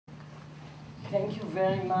Thank you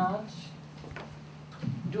very much.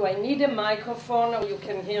 Do I need a microphone, or you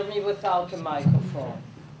can hear me without a microphone?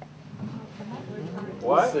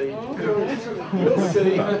 What? You'll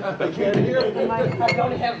see. I can't hear you. I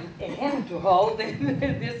don't have a hand to hold.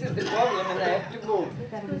 This is the problem, and I have to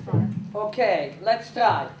move. Okay, let's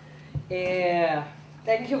try.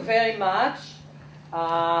 Thank you very much.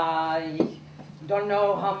 I don't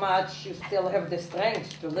know how much you still have the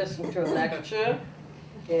strength to listen to a lecture,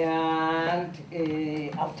 and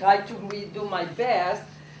I'll try to do my best.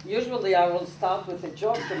 Usually I will start with a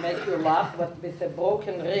joke to make you laugh, but with a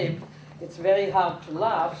broken rib, it's very hard to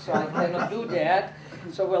laugh, so I cannot do that.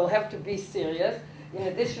 So we'll have to be serious. In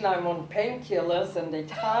addition, I'm on painkillers, and the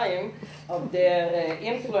time of their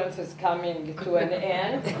influence is coming to an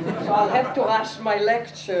end. So I'll have to rush my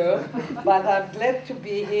lecture, but I'm glad to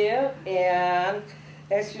be here. And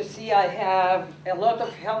as you see, I have a lot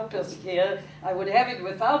of helpers here. I would have it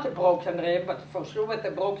without a broken rib, but for sure with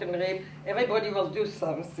a broken rib, everybody will do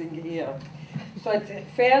something here. So at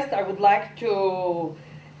first, I would like to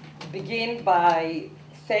begin by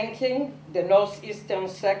thanking the Northeastern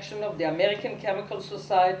section of the American Chemical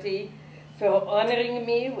Society for honoring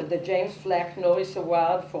me with the James Flack Norris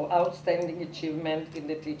Award for Outstanding Achievement in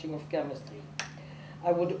the Teaching of Chemistry.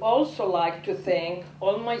 I would also like to thank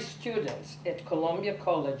all my students at Columbia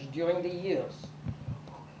College during the years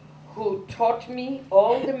who taught me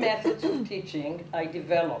all the methods of teaching I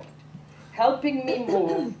developed, helping me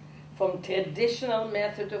move from traditional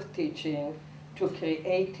method of teaching to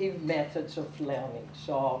creative methods of learning.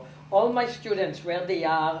 So all my students, where they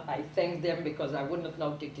are, I thank them because I would not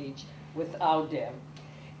know to teach without them.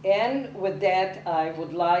 And with that, I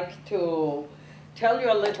would like to tell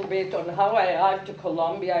you a little bit on how I arrived to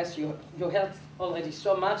Columbia. As you heard already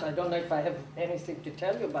so much, I don't know if I have anything to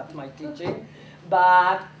tell you about my teaching,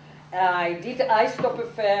 but I did iStop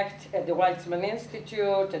effect at the Weizmann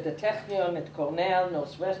Institute, at the Technion, at Cornell,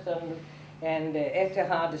 Northwestern, and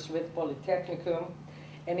Etihad, the Swiss Polytechnicum.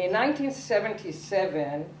 And in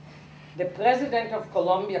 1977, the president of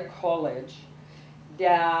Columbia College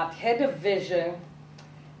that had a vision,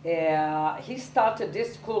 he started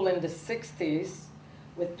this school in the 60s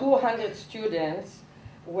with 200 students,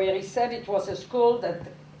 where he said it was a school that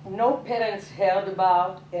no parents heard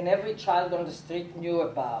about and every child on the street knew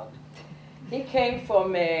about. He came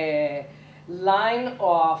from a line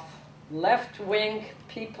of left-wing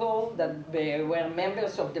people that were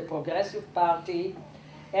members of the Progressive Party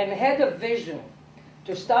and had a vision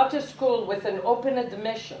to start a school with an open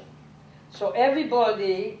admission. So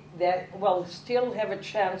everybody that will still have a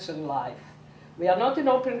chance in life. We are not an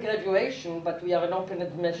open graduation, but we are an open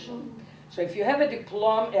admission. So if you have a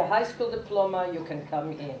diploma, a high school diploma, you can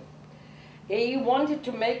come in. He wanted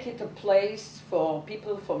to make it a place for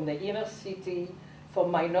people from the inner city, for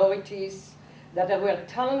minorities, that were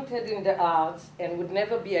talented in the arts and would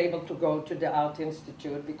never be able to go to the Art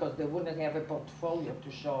Institute because they wouldn't have a portfolio to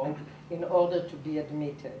show in order to be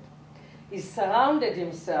admitted. He surrounded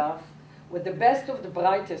himself with the best of the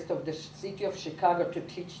brightest of the city of Chicago to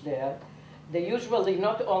teach there. They usually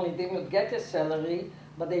not only didn't get a salary,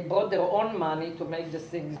 but they brought their own money to make the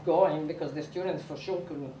things going because the students for sure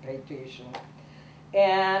couldn't pay tuition.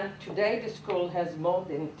 And today the school has more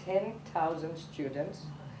than 10,000 students,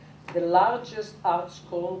 the largest art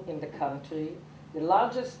school in the country, the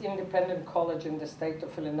largest independent college in the state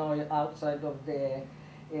of Illinois outside of the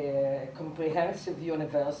comprehensive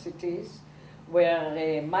universities,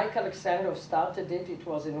 where Mike Alexandrov started it. It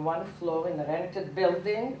was in one floor in a rented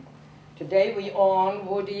building. Today we own,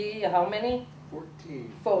 Woody, how many?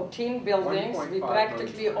 14 buildings. We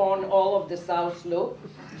practically own all of the South Loop.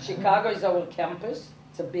 Chicago is our campus.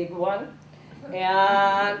 It's a big one.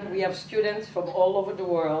 And we have students from all over the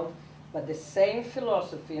world, but the same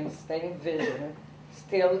philosophy and same vision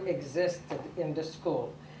still existed in the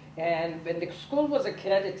school. And when the school was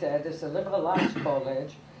accredited as a liberal arts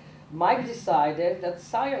college, Mike decided that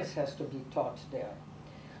science has to be taught there.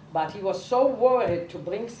 But he was so worried to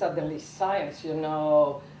bring suddenly science, you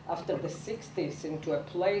know, after the 60s into a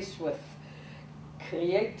place with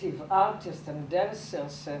creative artists and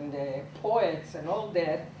dancers and poets and all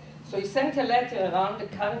that. So he sent a letter around the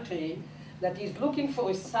country that he's looking for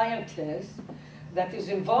a scientist that is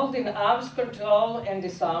involved in arms control and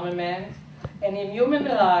disarmament and in human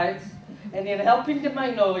rights and in helping the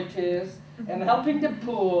minorities and helping the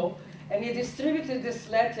poor. And he distributed this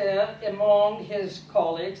letter among his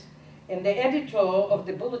colleagues. And the editor of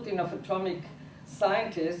the Bulletin of Atomic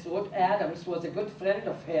Scientists, Ruth Adams, was a good friend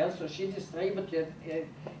of hers, so she distributed it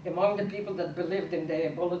among the people that believed in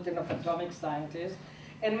the Bulletin of Atomic Scientists.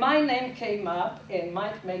 And my name came up, and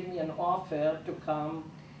Mike made me an offer to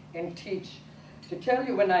come and teach to tell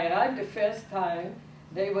you, when I arrived the first time,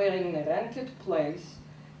 they were in a rented place,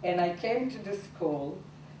 and I came to the school,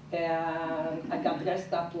 and I got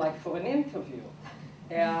dressed up like for an interview.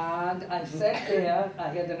 And I sat there, I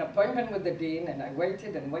had an appointment with the dean, and I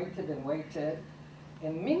waited and waited and waited.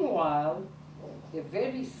 And meanwhile, a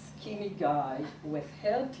very skinny guy with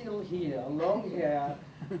hair till here, long hair,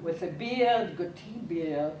 with a beard, goatee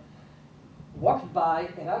beard, walked by,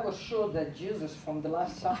 and I was sure that Jesus from the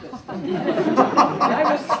Last Supper started. And I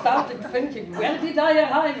was started thinking, where did I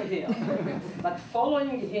arrive here? But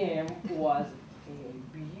following him was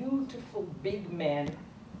a beautiful big man,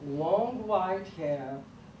 long white hair,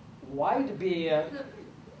 white beard,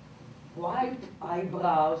 white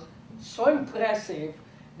eyebrows, so impressive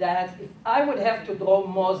that if I would have to draw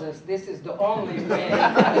Moses, this is the only way.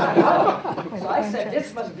 So I said,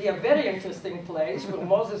 this must be a very interesting place where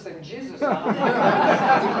Moses and Jesus are.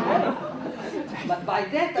 But by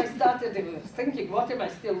that I started thinking, what am I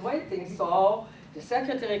still waiting? So the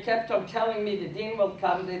secretary kept on telling me, the dean will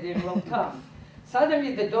come, the dean will come.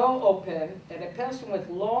 Suddenly the door opened, and a person with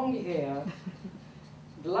long hair,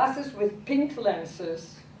 glasses with pink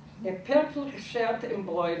lenses, a purple shirt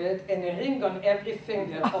embroidered, and a ring on every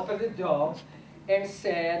finger opened the door and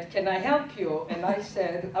said, can I help you? And I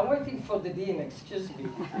said, I'm waiting for the dean, excuse me.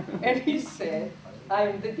 And he said,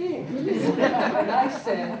 I'm the dean. And I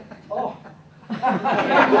said, oh.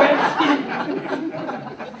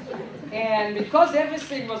 And because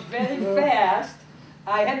everything was very fast,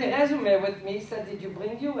 I had a resume with me. He said, did you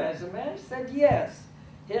bring your resume? I said, yes.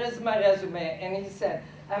 Here is my resume. And he said,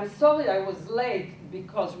 I'm sorry I was late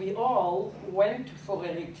because we all went for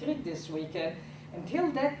a retreat this weekend. Until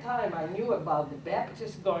that time, I knew about the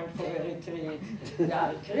Baptists going for a retreat.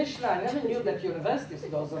 Krishna, I never knew that universities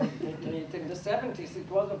goes on a retreat. In the 70s, it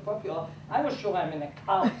wasn't popular. I was sure I'm in a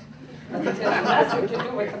cult. But it has nothing to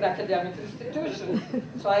do with an academic institution.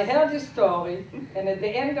 So I heard this story, and at the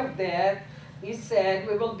end of that, he said,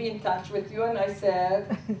 we will be in touch with you. And I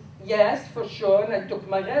said, yes, for sure. And I took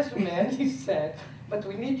my resume, and he said, but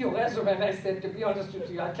we need your resume. And I said, to be honest with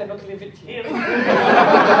you, I cannot leave it here.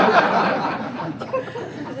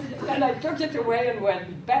 And I took it away and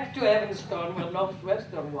went back to Evanston, where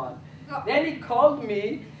Northwestern was. Then he called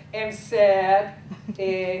me and said,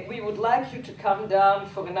 we would like you to come down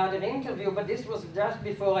for another interview, but this was just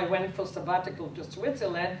before I went for sabbatical to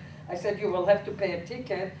Switzerland. I said, you will have to pay a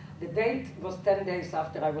ticket. The date was 10 days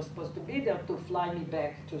after I was supposed to be there to fly me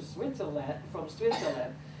back to Switzerland, from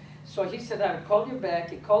Switzerland. So he said, I'll call you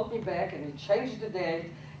back. He called me back, and he changed the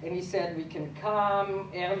date, and he said, we can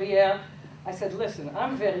come earlier. I said, listen,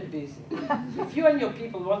 I'm very busy. If you and your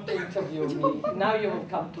people want to interview me, now you will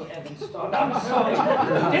come to Evanston. I'm sorry.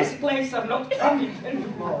 This place I'm not coming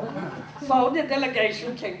anymore. So the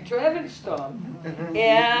delegation came to Evanston.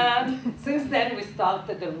 And since then, we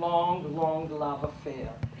started a long, long love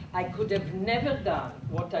affair. I could have never done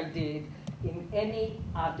what I did in any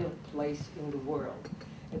other place in the world.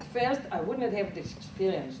 At first, I wouldn't have this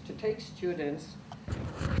experience to take students,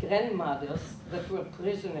 grandmothers that were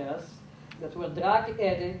prisoners, that were drug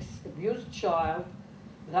addicts, abused child,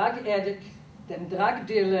 drug addict, then drug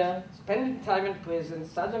dealer, spending time in prison,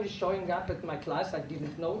 suddenly showing up at my class. I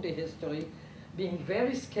didn't know the history, being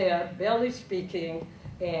very scared, barely speaking,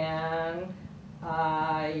 and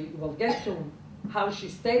I will get to how she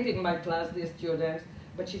stayed in my class, these students,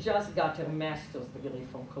 but she just got her master's degree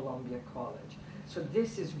from Columbia College. So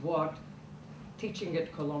this is what teaching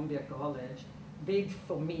at Columbia College did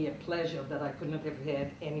for me, a pleasure that I could not have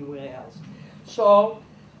had anywhere else. So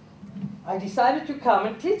I decided to come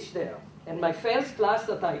and teach there. And my first class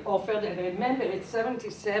that I offered, and remember, it's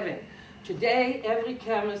 77. Today, every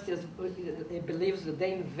chemist believes that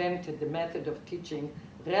they invented the method of teaching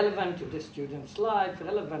relevant to the student's life,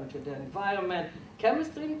 relevant to the environment,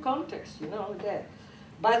 chemistry in context, you know that.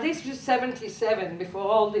 But this was 77, before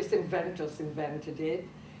all these inventors invented it.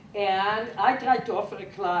 And I tried to offer a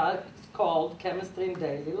class called Chemistry in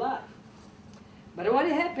Daily Life. But what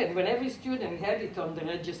happened when every student had it on the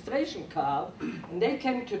registration card, and they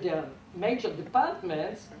came to their major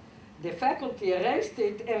departments, the faculty erased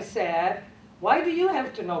it and said, why do you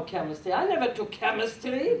have to know chemistry? I never took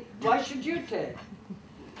chemistry. Why should you take?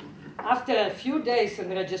 After a few days in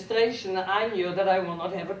registration, I knew that I will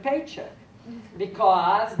not have a paycheck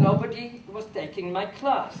because nobody was taking my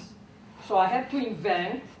class. So I had to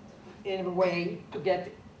invent a way to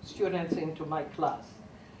get students into my class.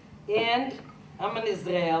 And I'm an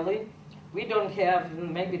Israeli. We don't have,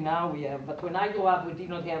 maybe now we have, but when I grew up, we did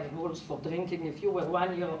not have rules for drinking. If you were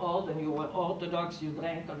 1 year old and you were Orthodox, you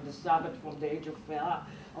drank on the Sabbath from the age of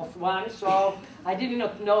 1. So I did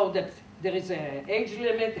not know that there is an age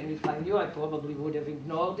limit, and if I knew, I probably would have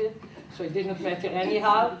ignored it, so it didn't matter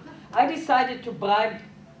anyhow. I decided to bribe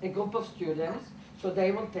a group of students so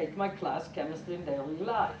they will take my class, Chemistry in Daily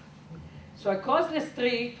Life. So across the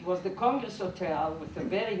street was the Congress Hotel with a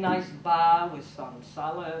very nice bar with some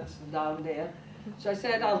salads down there. So I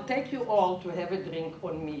said, I'll take you all to have a drink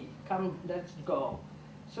on me. Come, let's go.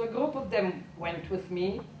 So a group of them went with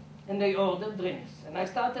me, and they ordered drinks. And I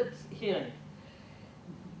started hearing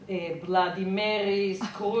Bloody Mary,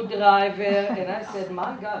 Screwdriver, and I said,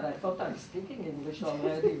 my God, I thought I'm speaking English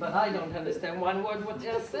already, but I don't understand one word what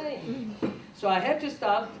they're saying. So I had to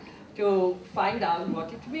start to find out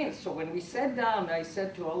what it means. So when we sat down, I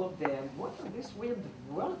said to all of them, what are these weird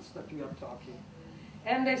words that you are talking?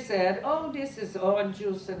 And they said, oh, this is orange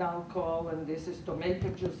juice and alcohol, and this is tomato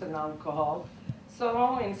juice and alcohol.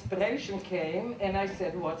 So inspiration came, and I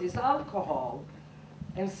said, what is alcohol?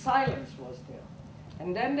 And silence was there.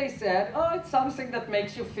 And then they said, oh, it's something that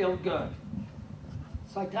makes you feel good.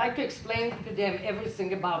 So I tried to explain to them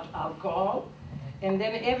everything about alcohol, and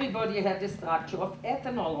then everybody had the structure of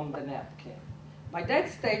ethanol on the napkin. By that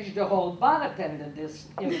stage, the whole bar attended this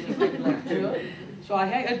interesting lecture. So I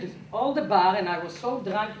had all the bar, and I was so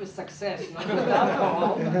drunk with success, not with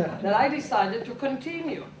alcohol, that I decided to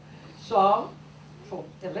continue. So for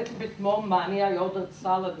a little bit more money, I ordered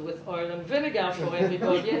salad with oil and vinegar for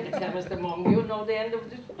everybody, and the chemist among you know the end of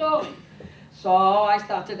the story. So I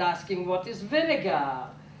started asking, what is vinegar?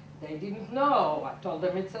 They didn't know. I told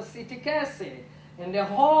them it's acetic acid. And the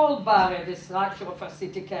whole bar had the structure of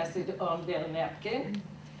acetic acid on their napkin.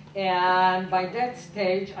 And by that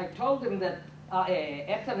stage, I told them that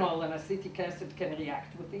ethanol and acetic acid can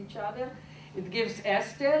react with each other. It gives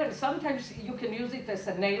ester, and sometimes you can use it as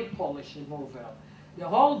a nail polish remover. The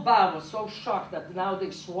whole bar was so shocked that now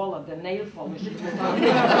they swallowed the nail polish because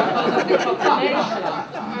of the combination.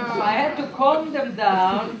 So I had to calm them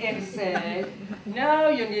down and say, no,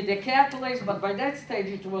 you need a catalyst, but by that stage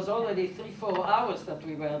it was already 3-4 hours that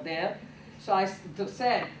we were there. So I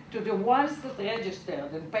said to the ones that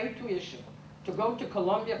registered and paid tuition to go to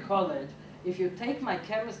Columbia College, if you take my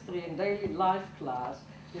chemistry and daily life class,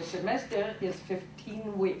 the semester is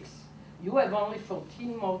 15 weeks. You have only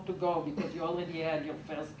 14 more to go because you already had your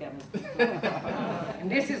first chemistry class.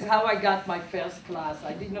 And this is how I got my first class.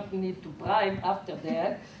 I did not need to bribe after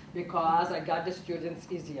that because I got the students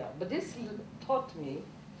easier. But this taught me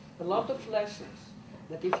a lot of lessons,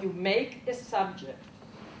 that if you make a subject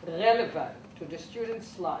relevant to the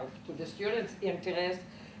student's life, to the student's interest,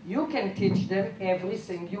 you can teach them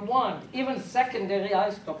everything you want. Even secondary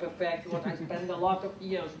isotope effect, what I spent a lot of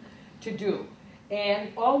years to do.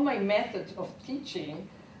 And all my methods of teaching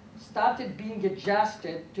started being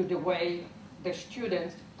adjusted to the way the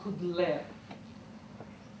students could learn.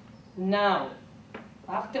 Now,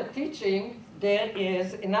 after teaching, there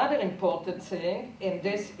is another important thing, and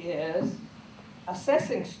this is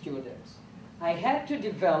assessing students. I had to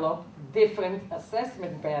develop different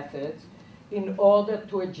assessment methods in order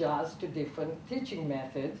to adjust to different teaching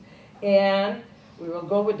methods. And we will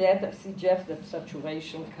go with that. I see, Jeff, that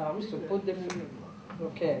saturation comes, so put the...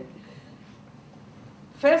 Okay.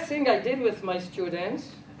 First thing I did with my students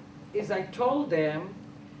is I told them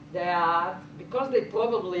that because they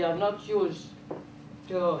probably are not used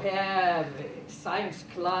to have a science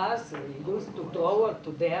class, used to draw or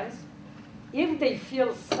to dance, if they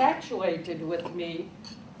feel saturated with me,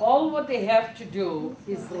 all what they have to do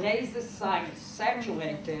is raise the sign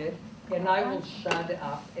saturated, and I will shut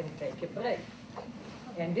up and take a break.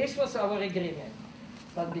 And this was our agreement.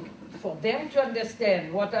 But for them to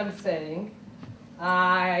understand what I'm saying,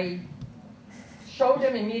 I showed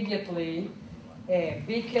them immediately a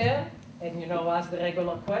beaker, and asked the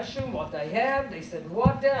regular question, what I have. They said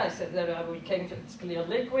water. I said that we came to it's clear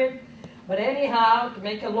liquid. But anyhow, to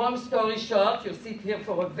make a long story short, you sit here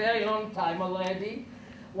for a very long time already.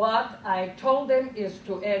 What I told them is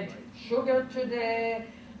to add sugar to the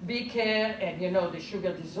beaker, and the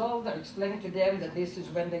sugar dissolved. I explained to them that this is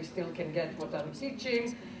when they still can get what I'm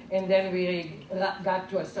teaching. And then we got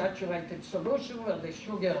to a saturated solution where the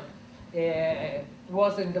sugar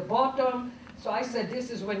was in the bottom. So I said,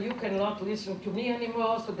 this is when you cannot listen to me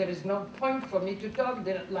anymore, so there is no point for me to talk,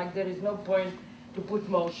 like there is no point to put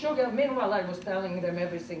more sugar. Meanwhile, I was telling them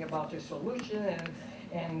everything about the solution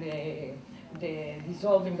and the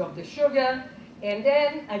dissolving of the sugar. And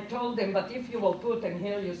then I told them, but if you will put, and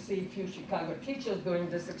here you see a few Chicago teachers doing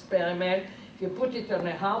this experiment, if you put it on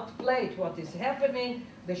a hot plate, what is happening?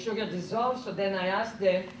 The sugar dissolves. So then I asked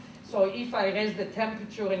them, so if I raise the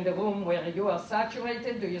temperature in the room where you are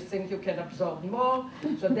saturated, do you think you can absorb more?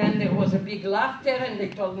 So then there was a big laughter, and they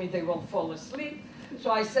told me they will fall asleep. So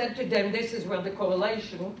I said to them, this is where the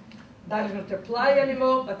correlation doesn't apply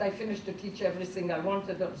anymore, but I finished to teach everything I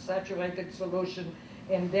wanted on saturated solution,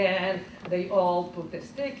 and then they all put a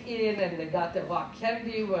stick in, and they got a rock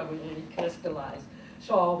candy where we really crystallized.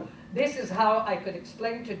 So this is how I could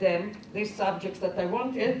explain to them these subjects that I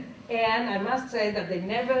wanted, and I must say that they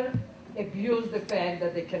never abused the fact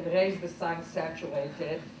that they can raise the science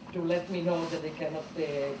saturated to let me know that they cannot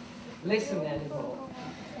listen anymore.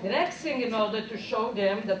 The next thing, in order to show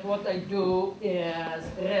them that what I do is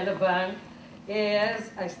relevant, is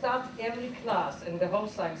I start every class, and the whole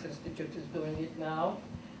Science Institute is doing it now,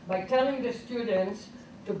 by telling the students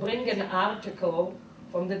to bring an article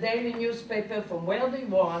from the daily newspaper, from where they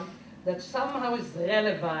want, that somehow is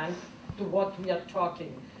relevant to what we are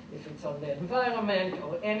talking, if it's on the environment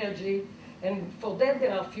or energy. And for that,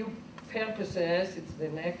 there are a few purposes. It's the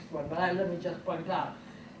next one, but let me just point out.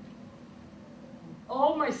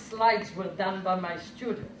 All my slides were done by my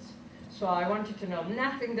students. So I want you to know,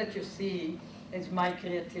 nothing that you see is my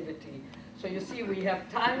creativity. So you see, we have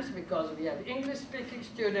times because we have English-speaking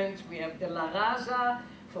students, we have the La Raza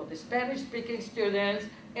for the Spanish-speaking students,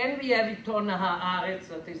 and we have Iton Haaretz,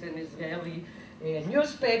 that is an Israeli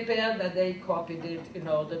newspaper that they copied it in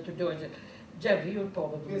order to do it. Jeff, you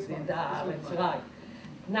probably did that, that's right.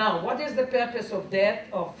 Now, what is the purpose of that,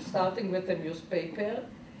 of starting with a newspaper?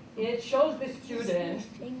 It shows the students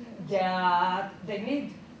that they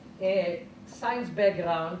need a science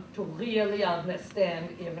background to really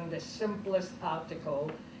understand even the simplest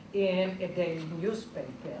article in a daily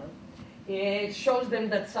newspaper. It shows them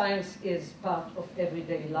that science is part of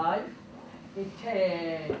everyday life. It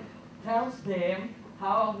tells them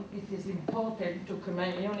how it is important to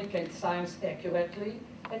communicate science accurately,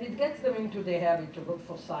 and it gets them into the habit to look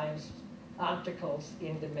for science articles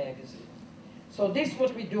in the magazine. So this is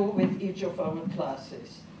what we do with each of our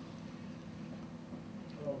classes.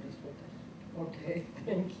 Okay,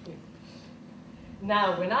 thank you.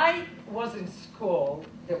 Now, when I was in school,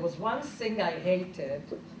 there was one thing I hated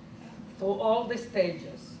for all the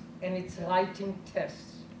stages, and it's writing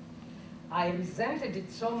tests. I resented it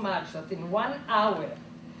so much that in 1 hour,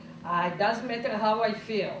 it doesn't matter how I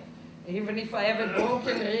feel, even if I have a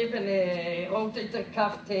broken rib and a rotator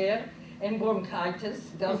cuff tear and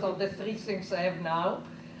bronchitis, those are the 3 things I have now,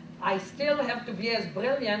 I still have to be as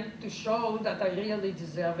brilliant to show that I really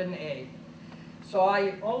deserve an A. So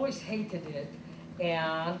I always hated it,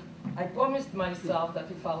 and I promised myself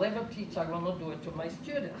that if I'll ever teach, I will not do it to my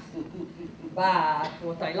students. But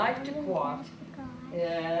what I like to quote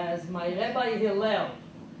is my Rabbi Hillel,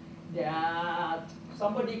 that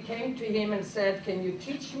somebody came to him and said, can you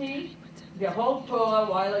teach me the whole Torah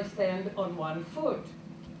while I stand on 1 foot?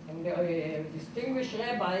 And the distinguished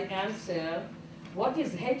rabbi answered, what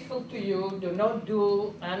is hateful to you, do not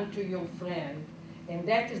do unto your friend. And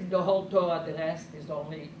that is the whole Torah, the rest is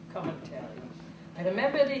only commentary. I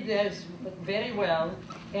remember it very well,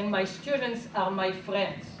 and my students are my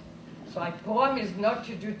friends. So I promise not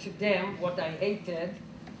to do to them what I hated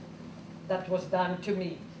that was done to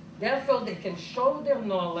me. Therefore, they can show their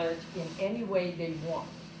knowledge in any way they want.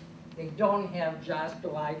 They don't have just to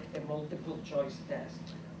write a multiple choice test.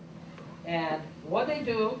 And what they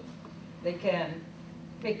do, they can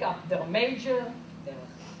pick up their major, their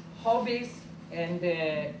hobbies, and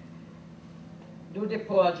do the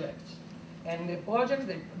projects. And the projects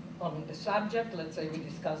on the subject, let's say we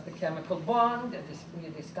discussed the chemical bond, we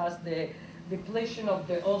discussed the depletion of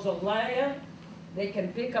the ozone layer, they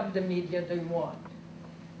can pick up the media they want.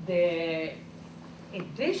 The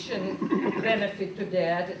additional benefit to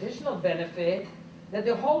that, additional benefit, that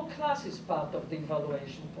the whole class is part of the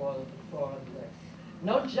evaluation project,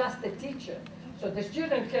 not just the teacher. So the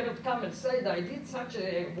student cannot come and say that I did such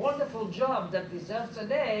a wonderful job that deserves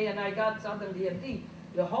an A and I got suddenly a D.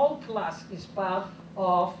 The whole class is part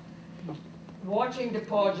of watching the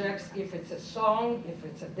projects, if it's a song, if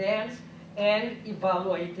it's a dance, and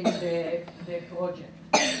evaluating the project.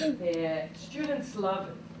 Students love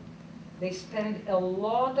it. They spend a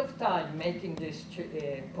lot of time making these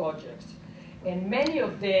projects. And many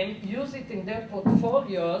of them use it in their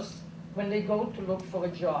portfolios when they go to look for a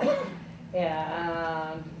job.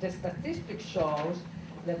 And the statistics shows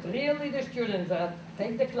that really the students that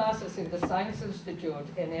take the classes in the Science Institute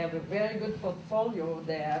and have a very good portfolio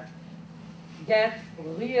that get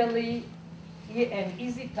really an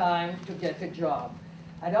easy time to get a job.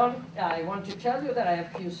 I want to tell you that I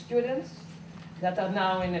have few students that are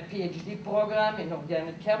now in a PhD program in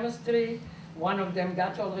organic chemistry. One of them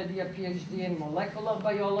got already a PhD in molecular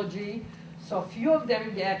biology. So few of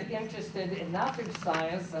them get interested enough in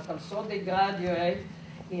science that also they graduate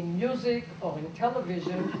in music or in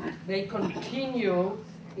television, they continue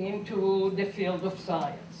into the field of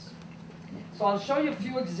science. So I'll show you a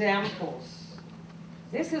few examples.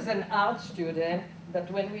 This is an art student that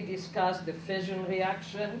when we discuss the fission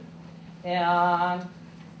reaction, and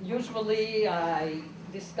usually I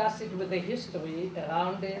discuss it with the history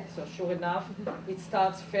around it. So sure enough, it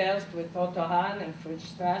starts first with Otto Hahn and Fritz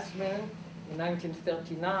Strassmann in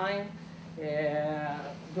 1939,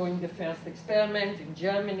 doing the first experiment in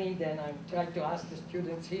Germany. Then I tried to ask the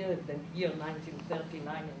students here if the year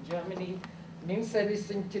 1939 in Germany means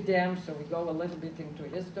anything to them, so we go a little bit into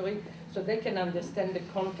history so they can understand the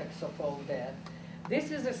context of all that.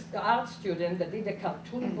 This is an art student that did a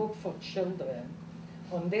cartoon book for children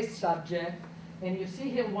on this subject, and you see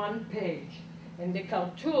here one page. And the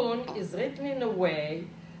cartoon is written in a way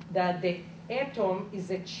that the atom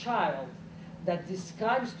is a child that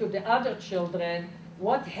describes to the other children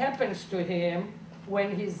what happens to him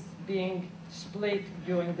when he's being split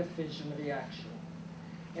during the fission reaction.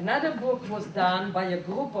 Another book was done by a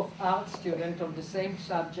group of art students on the same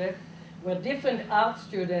subject, where different art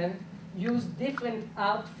students use different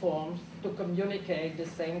art forms to communicate the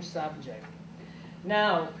same subject.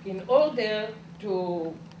 Now, in order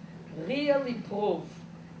to really prove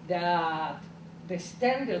that the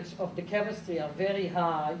standards of the chemistry are very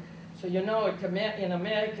high, so you know in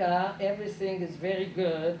America, everything is very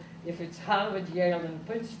good if it's Harvard, Yale, and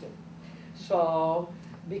Princeton. So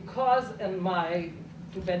because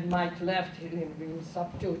too bad Mike left,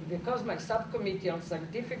 because my subcommittee on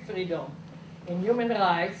scientific freedom and human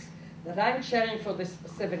rights that I'm chairing for this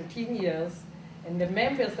 17 years, and the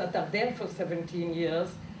members that are there for 17 years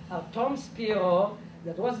are Tom Spiro,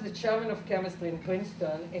 that was the chairman of chemistry in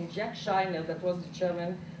Princeton, and Jack Shiner, that was the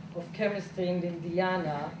chairman of chemistry in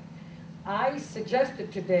Indiana. I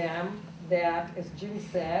suggested to them that, as Jim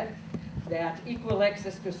said, that equal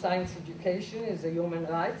access to science education is a human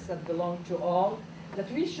right that belongs to all, that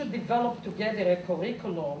we should develop together a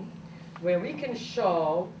curriculum where we can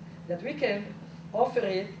show that we can offer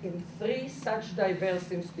it in 3 such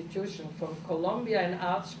diverse institutions, from Columbia and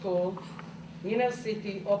Art School, inner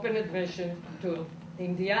city, open admission, to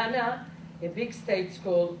Indiana, a big state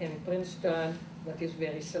school, and Princeton that is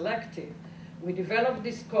very selective. We developed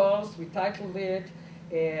this course, we titled it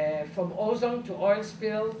From Ozone to Oil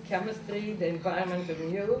Spill, Chemistry, the Environment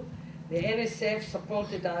anew. The NSF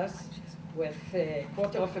supported us with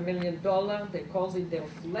 $250,000. They called it their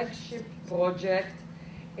flagship project.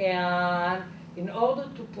 And in order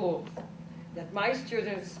to prove that my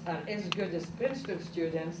students are as good as Princeton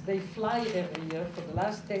students, they fly every year for the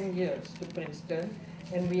last 10 years to Princeton,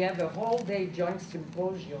 and we have a whole day joint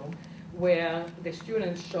symposium where the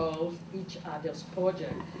students show each other's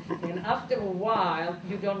project. And after a while,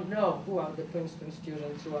 you don't know who are the Princeton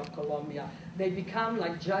students, who are Columbia. They become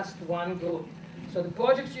like just one group. So the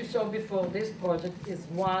projects you saw before, this project is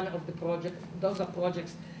one of the projects. Those are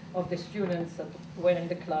projects of the students that were in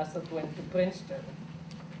the class that went to Princeton.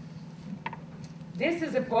 This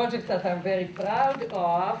is a project that I'm very proud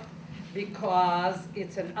of because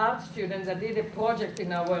it's an art student that did a project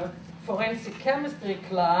in our forensic chemistry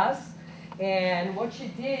class, and what she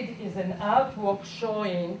did is an artwork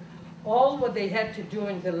showing all what they had to do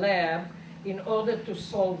in the lab in order to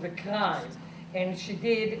solve a crime. And she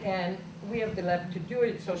did, and we have the lab to do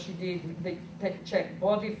it, so she did, they checked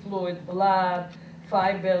body fluid, blood,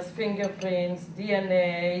 fibers, fingerprints,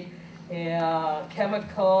 DNA,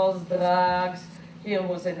 chemicals, drugs. Here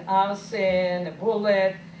was an arson, a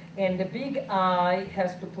bullet, and the big eye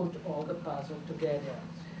has to put all the puzzle together.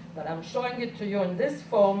 But I'm showing it to you in this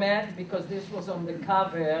format because this was on the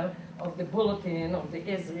cover of the bulletin of the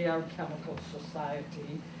Israel Chemical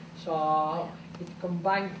Society. So it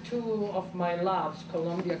combined 2 of my loves,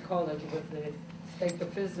 Columbia College with the State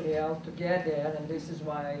of Israel together, and this is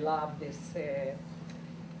why I love this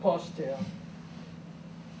poster.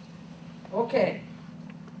 Okay,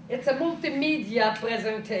 it's a multimedia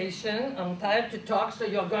presentation. I'm tired to talk, so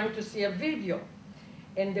you're going to see a video.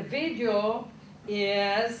 And the video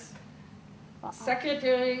is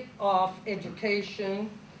Secretary of Education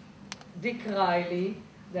Dick Riley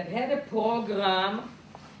that had a program.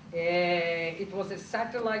 It was a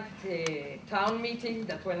satellite town meeting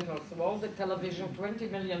that went through all the television. 20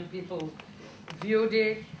 million people viewed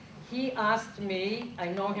it. He asked me, I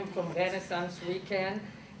know him from Renaissance Weekend,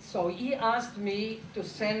 so he asked me to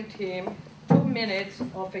send him 2 minutes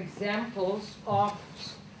of examples of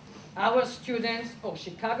our students or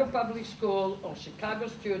Chicago Public School or Chicago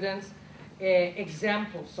students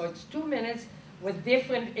examples. So it's 2 minutes with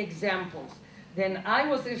different examples. Then I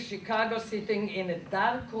was in Chicago sitting in a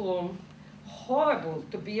dark room horrible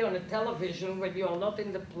to be on a television when you're not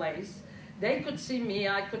in the place. They could see me,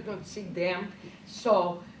 I could not see them.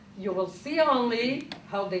 So you will see only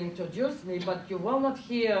how they introduce me, but you will not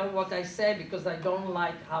hear what I say because I don't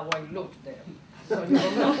like how I look there. So you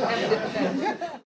will not have the chance.